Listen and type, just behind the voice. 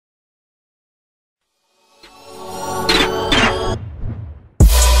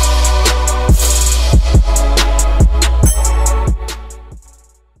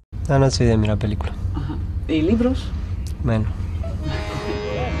No, no soy de mirar películas. Aha. ¿Y libros? Menos.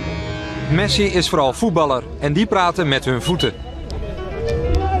 Messi is vooral voetballer en die praten met hun voeten.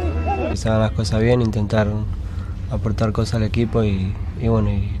 Si hagan las cosas bien, intentar aportar cosas al equipo y bueno,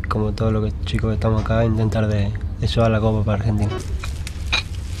 y como todos los chicos que estamos acá, intentar de llevar la copa para Argentina.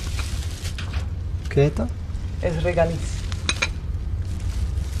 ¿Qué es esto? Es regaliz.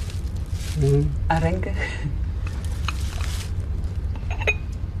 Arenque.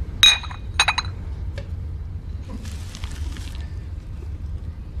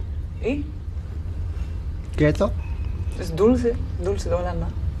 ¿Y? ¿Qué es esto? Es dulce, dulce de Holanda.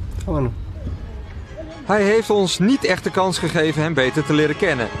 Ah, bueno. Hij heeft ons niet echt de kans gegeven hem beter te leren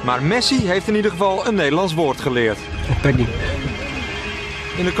kennen. Maar Messi heeft in ieder geval een Nederlands woord geleerd. Pekkie.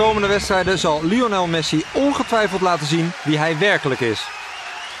 In de komende wedstrijden zal Lionel Messi ongetwijfeld laten zien wie hij werkelijk is.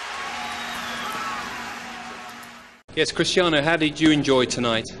 Yes, Cristiano, how did you enjoy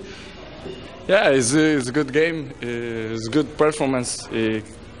tonight? Yeah, it's a good game. It's a good performance.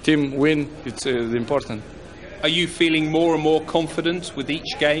 Team win. It's important. Are you feeling more and more confident with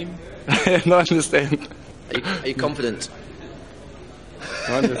each game? No, understand. Are you confident?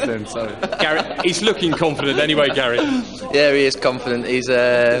 No, understand. Sorry. Gary, he's looking confident anyway, Gary. Yeah, he is confident. He's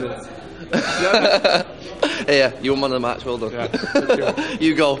yeah, you won one of the match. Well done. Yeah,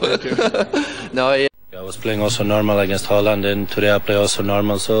 you go. No, yeah. I was playing also normal against Holland, and today I play also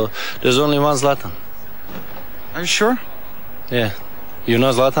normal. So there's only one Zlatan. Are you sure? Yeah, you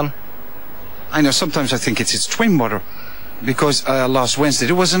know Zlatan? I know. Sometimes I think it's his twin brother, because last Wednesday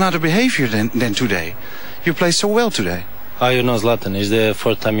there was another behavior than today. You played so well today. How you know Zlatan? It's the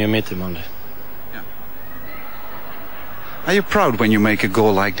fourth time you meet him only. Yeah. Are you proud when you make a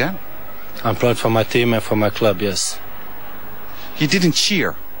goal like that? I'm proud for my team and for my club. Yes. You didn't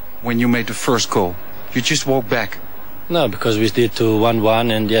cheer when you made the first goal. You just walked back. No, because we did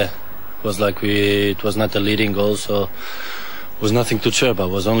 1-1, and yeah, it was like it was not a leading goal, so it was nothing to cheer about.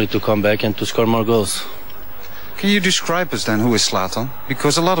 It was only to come back and to score more goals. Can you describe us then who is Zlatan?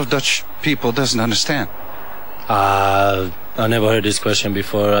 Because a lot of Dutch people doesn't understand. I never heard this question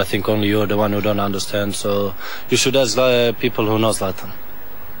before. I think only you're the one who don't understand. So you should ask people who know Zlatan.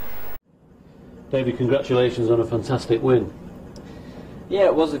 David, congratulations on a fantastic win. Yeah,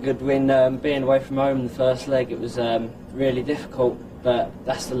 it was a good win. Being away from home in the first leg, it was really difficult, but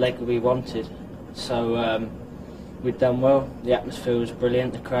that's the leg we wanted. So we'd done well. The atmosphere was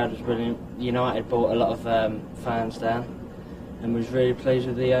brilliant, the crowd was brilliant. United brought a lot of fans down, and was really pleased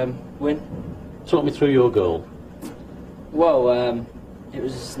with the win. Talk me through your goal. Well, it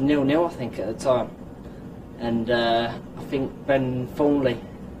was 0-0, I think, at the time, and I think Ben Thornley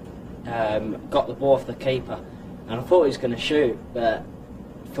got the ball off the keeper, and I thought he was going to shoot, but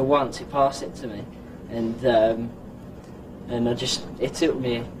for once he passed it to me, and it took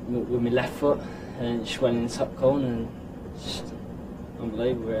me with my left foot, and it just went in the top corner, and just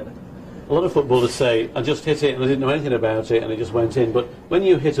unbelievable, really. A lot of footballers say, I just hit it and I didn't know anything about it and it just went in, but when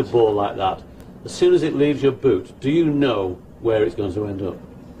you hit a ball like that, as soon as it leaves your boot, do you know where it's going to end up?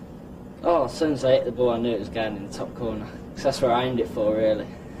 Oh, as soon as I hit the ball, I knew it was going in the top corner, because that's where I aimed it for, really.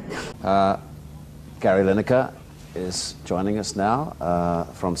 Gary Lineker is joining us now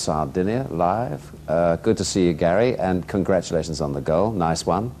from Sardinia, live. Good to see you, Gary, and congratulations on the goal. Nice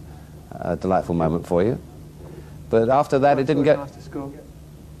one. A delightful moment for you. But after that, it didn't go... Nice to score.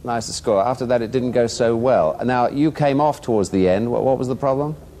 Nice to score. After that, it didn't go so well. Now, you came off towards the end. What was the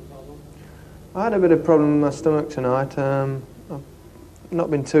problem? I had a bit of problem with my stomach tonight. I've not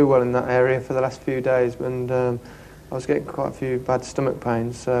been too well in that area for the last few days, and I was getting quite a few bad stomach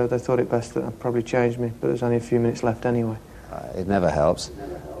pains, so they thought it best that I'd probably change me, but there's only a few minutes left anyway. It never helps,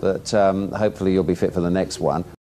 but hopefully you'll be fit for the next one.